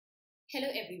Hello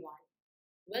everyone,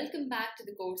 welcome back to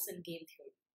the course on game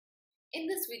theory. In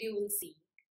this video we'll see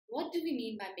what do we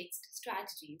mean by mixed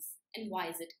strategies and why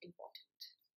is it important.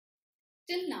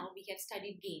 Till now we have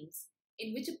studied games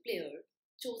in which a player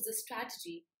chose a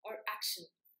strategy or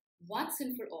action once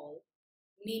and for all,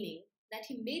 meaning that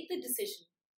he made the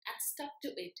decision and stuck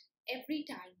to it every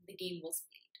time the game was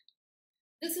played.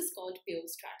 This is called pure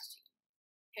strategy.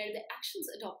 Here the actions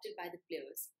adopted by the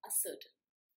players are certain.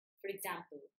 For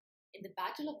example, in the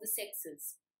battle of the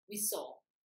sexes, we saw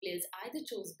players either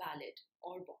chose ballet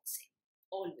or boxing,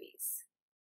 always.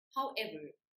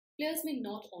 However, players may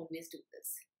not always do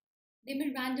this. They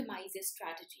may randomize their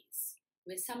strategies,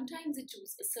 where sometimes they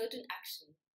choose a certain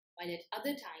action, while at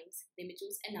other times they may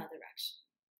choose another action.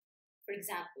 For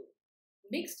example,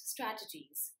 mixed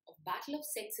strategies of Battle of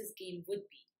Sexes game would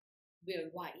be where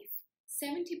wife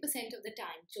 70% of the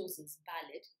time chooses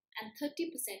ballet and 30%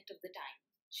 of the time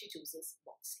she chooses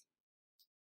boxing.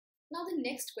 Now the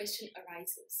next question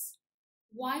arises.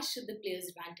 Why should the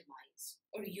players randomize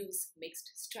or use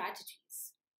mixed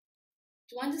strategies?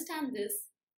 To understand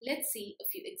this, let's see a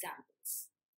few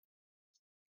examples.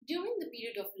 During the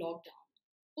period of lockdown,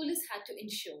 police had to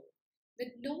ensure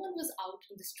that no one was out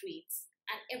in the streets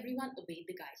and everyone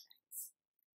obeyed the guidelines.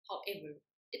 However,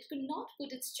 it could not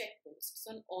put its checkposts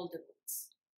on all the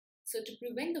roads. So to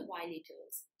prevent the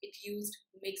violators, it used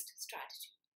mixed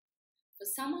strategy. For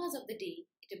some hours of the day,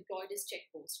 it employed its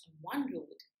checkpost on one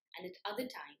road and at other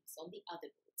times on the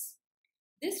other roads.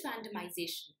 This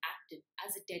randomization acted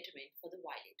as a deterrent for the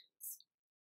violators.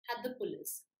 Had the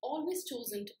police always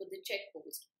chosen to put the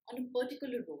checkpost on a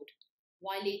particular road,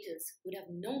 violators would have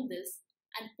known this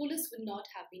and police would not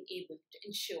have been able to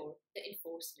ensure the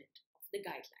enforcement of the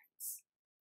guidelines.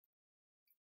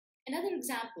 Another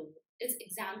example is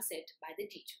exam set by the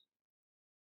teacher.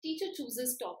 Teacher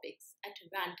chooses topics at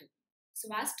random so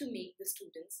as to make the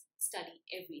students study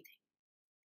everything.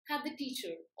 Had the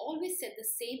teacher always set the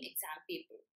same exam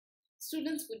paper,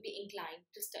 students would be inclined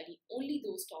to study only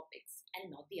those topics and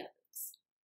not the others.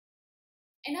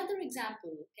 Another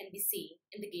example can be seen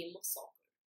in the game of soccer.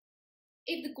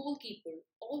 If the goalkeeper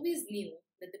always knew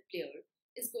that the player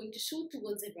is going to shoot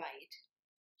towards the right,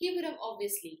 he would have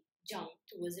obviously jumped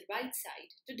towards the right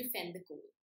side to defend the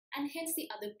goal, and hence the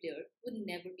other player would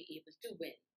never be able to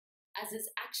win, as his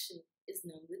action is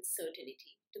known with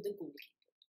certainty to the goalkeeper.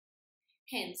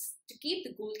 Hence, to keep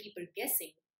the goalkeeper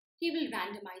guessing, he will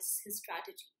randomize his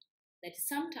strategy. That is,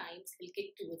 sometimes he'll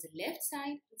kick towards the left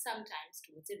side and sometimes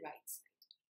towards the right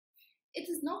side. It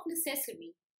is not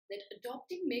necessary that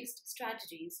adopting mixed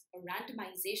strategies or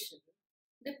randomization,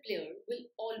 the player will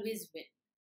always win.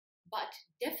 But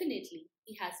definitely,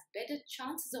 he has better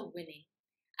chances of winning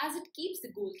as it keeps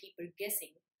the goalkeeper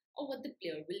guessing of what the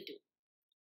player will do.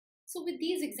 So with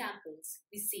these examples,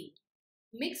 we see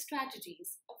mixed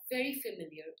strategies are very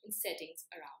familiar in settings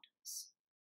around us.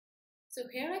 So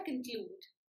here I conclude.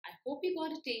 I hope you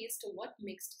got a taste of what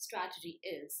mixed strategy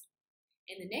is.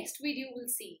 In the next video, we'll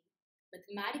see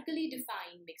mathematically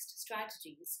define mixed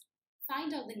strategies,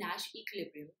 find out the Nash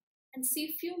equilibrium, and see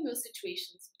a few more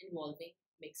situations involving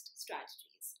mixed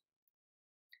strategies.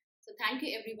 So thank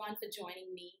you everyone for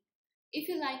joining me. If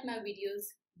you like my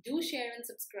videos, do share and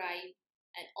subscribe,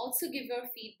 and also give your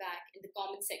feedback in the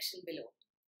comment section below.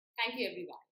 Thank you everyone.